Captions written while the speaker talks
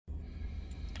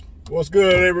What's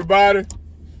good, everybody?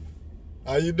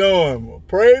 How you doing? Well,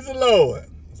 praise the Lord.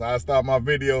 So I start my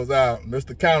videos out.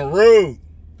 Mr. Kinda Rude.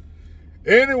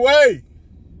 Anyway,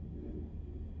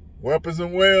 weapons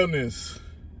and wellness,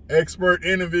 expert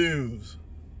interviews.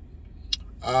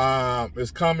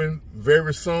 It's coming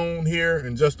very soon here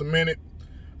in just a minute.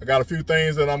 I got a few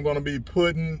things that I'm going to be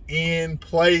putting in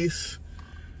place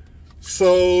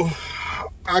so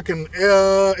I can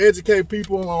educate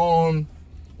people on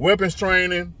weapons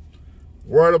training,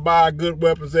 where to buy good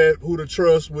weapons at, who to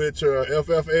trust with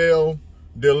FFL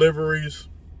deliveries,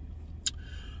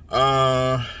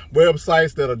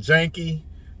 websites that are janky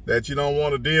that you don't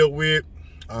want to deal with,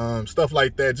 stuff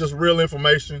like that. Just real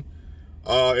information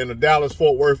in the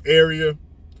Dallas-Fort Worth area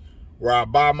where I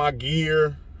buy my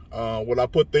gear, where I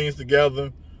put things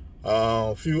together.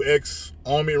 A few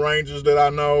ex-Army Rangers that I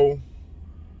know,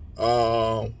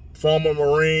 former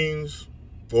Marines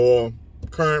or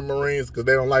current Marines, because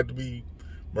they don't like to be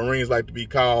Marines, like to be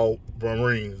called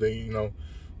Marines. They, you know,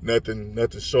 nothing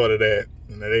short of that.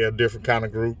 And they're a different kind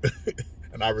of group.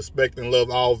 And I respect and love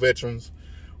all veterans,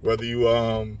 whether you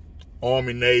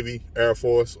Army, Navy, Air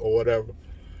Force, or whatever.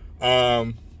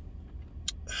 I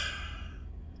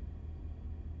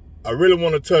really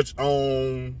want to touch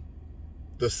on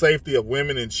the safety of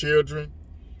women and children,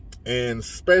 and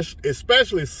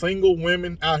especially single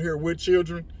women out here with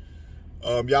children.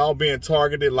 Y'all being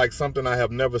targeted like something I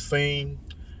have never seen.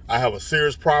 I have a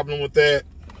serious problem with that.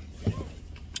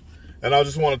 And I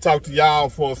just want to talk to y'all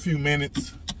for a few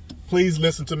minutes. Please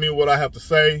listen to me, what I have to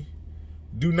say.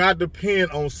 Do not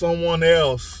depend on someone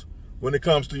else when it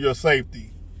comes to your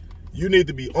safety. You need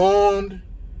to be armed,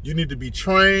 you need to be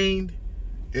trained,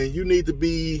 and you need to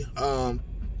be,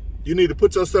 you need to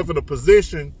put yourself in a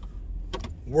position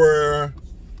where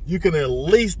you can at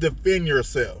least defend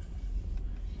yourself.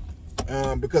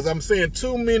 Because I'm seeing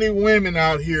too many women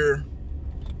out here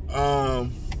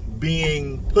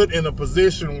being put in a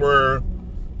position where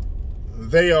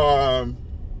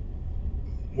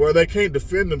they can't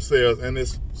defend themselves, and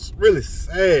it's really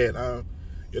sad.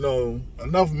 You know,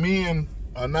 enough men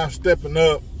are not stepping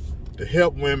up to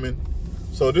help women.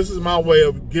 So this is my way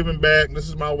of giving back. This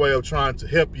is my way of trying to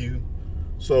help you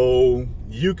so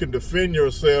you can defend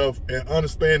yourself and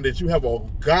understand that you have a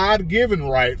God-given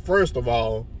right. First of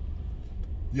all,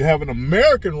 you have an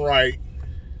American right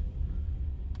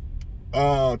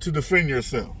to defend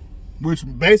yourself, which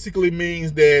basically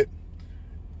means that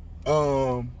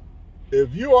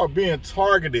if you are being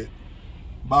targeted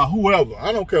by whoever,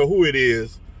 I don't care who it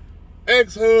is,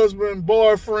 ex-husband,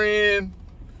 boyfriend,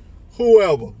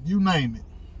 whoever, you name it,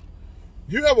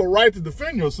 you have a right to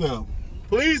defend yourself.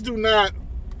 Please do not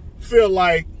feel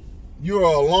like you're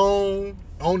alone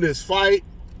on this fight,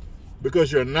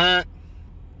 because you're not.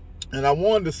 And I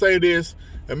wanted to say this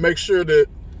and make sure that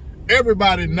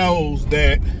everybody knows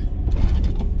that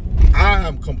I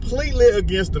am completely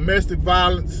against domestic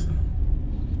violence,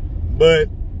 but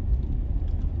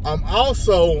I'm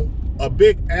also a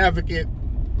big advocate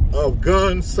of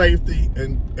gun safety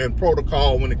and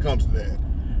protocol when it comes to that.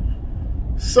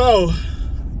 So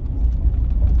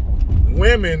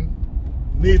women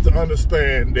need to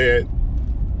understand that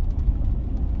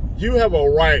you have a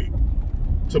right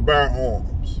to bear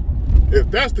arms.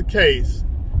 If that's the case,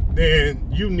 then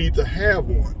you need to have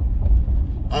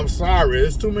one. I'm sorry,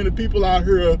 there's too many people out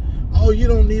here, oh, you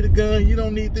don't need a gun, you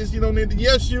don't need this, you don't need that.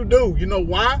 Yes, you do. You know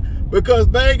why? Because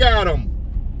they got them.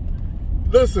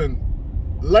 Listen,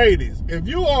 ladies, if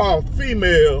you are a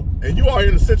female and you are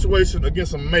in a situation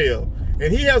against a male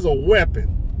and he has a weapon,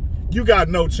 you got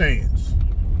no chance,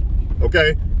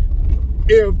 okay?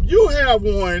 If you have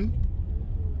one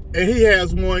and he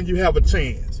has one, you have a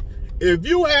chance. If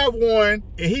you have one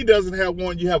and he doesn't have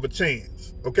one, you have a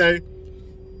chance, okay?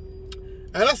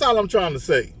 And that's all I'm trying to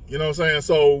say, you know what I'm saying?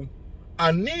 So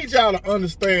I need y'all to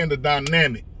understand the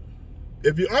dynamic.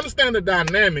 If you understand the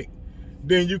dynamic,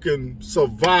 then you can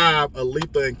survive a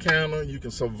lethal encounter, you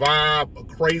can survive a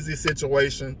crazy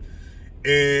situation,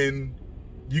 and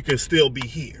you can still be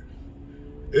here.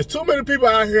 There's too many people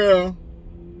out here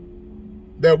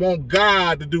that want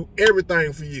God to do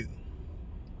everything for you.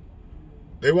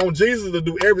 They want Jesus to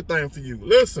do everything for you.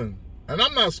 Listen, and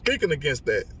I'm not speaking against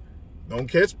that. Don't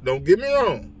get me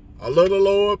wrong. I love the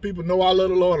Lord. People know I love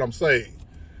the Lord. I'm saved.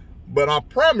 But I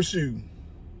promise you,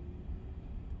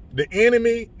 the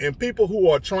enemy and people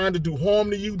who are trying to do harm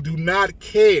to you do not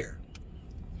care.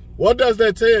 What does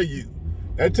that tell you?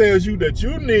 That tells you that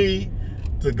you need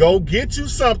to go get you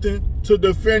something to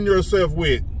defend yourself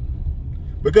with.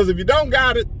 Because if you don't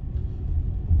got it,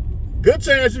 good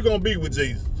chance you're going to be with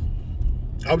Jesus.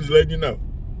 I'm just letting you know.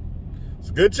 It's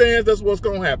a good chance that's what's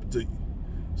going to happen to you.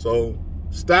 So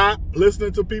stop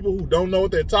listening to people who don't know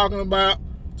what they're talking about.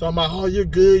 Talking about, oh, you're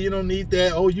good, you don't need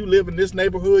that. Oh, you live in this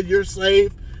neighborhood, you're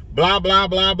safe. Blah, blah,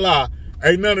 blah, blah.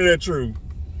 Ain't none of that true.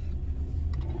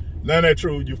 None of that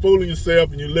true. You're fooling yourself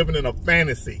and you're living in a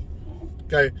fantasy.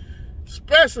 Okay?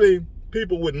 Especially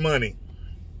people with money.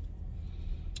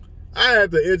 I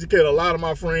had to educate a lot of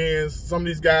my friends. Some of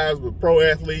these guys were pro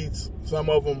athletes. Some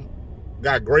of them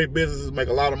got great businesses, make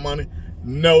a lot of money.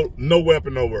 No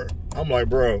weapon, no word. I'm like,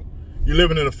 bro, you're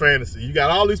living in a fantasy. You got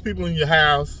all these people in your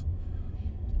house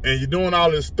and you're doing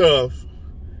all this stuff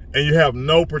and you have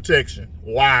no protection.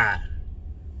 Why?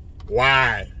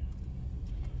 Why?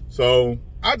 So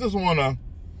I just want to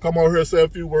come over here and say a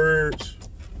few words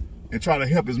and try to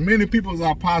help as many people as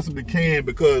I possibly can,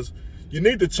 because you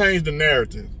need to change the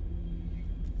narrative.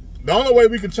 The only way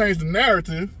we can change the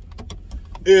narrative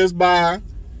is by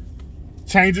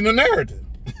changing the narrative.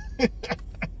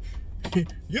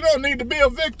 You don't need to be a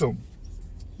victim.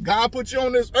 God put you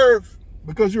on this earth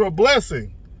because you're a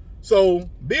blessing. So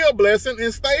be a blessing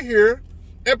and stay here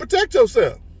and protect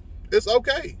yourself. It's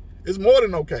okay. It's more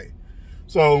than okay.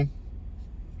 So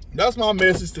that's my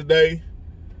message today.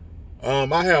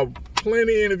 I have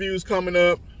plenty of interviews coming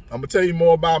up. I'm going to tell you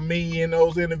more about me in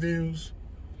those interviews.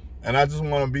 And I just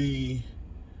want to be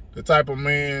the type of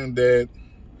man that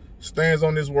stands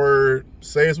on his word,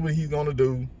 says what he's going to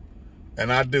do,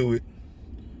 and I do it,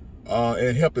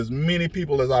 and help as many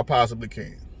people as I possibly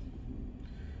can.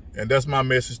 And that's my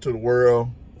message to the world.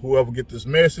 Whoever get this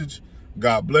message,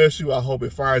 God bless you. I hope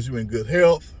it finds you in good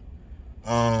health.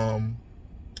 And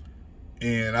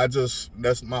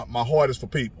that's my heart is for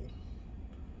people.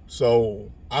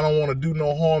 So I don't want to do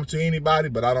no harm to anybody,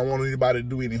 but I don't want anybody to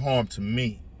do any harm to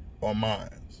me or mine.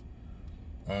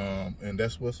 And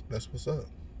that's what's up.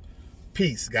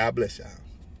 Peace. God bless y'all.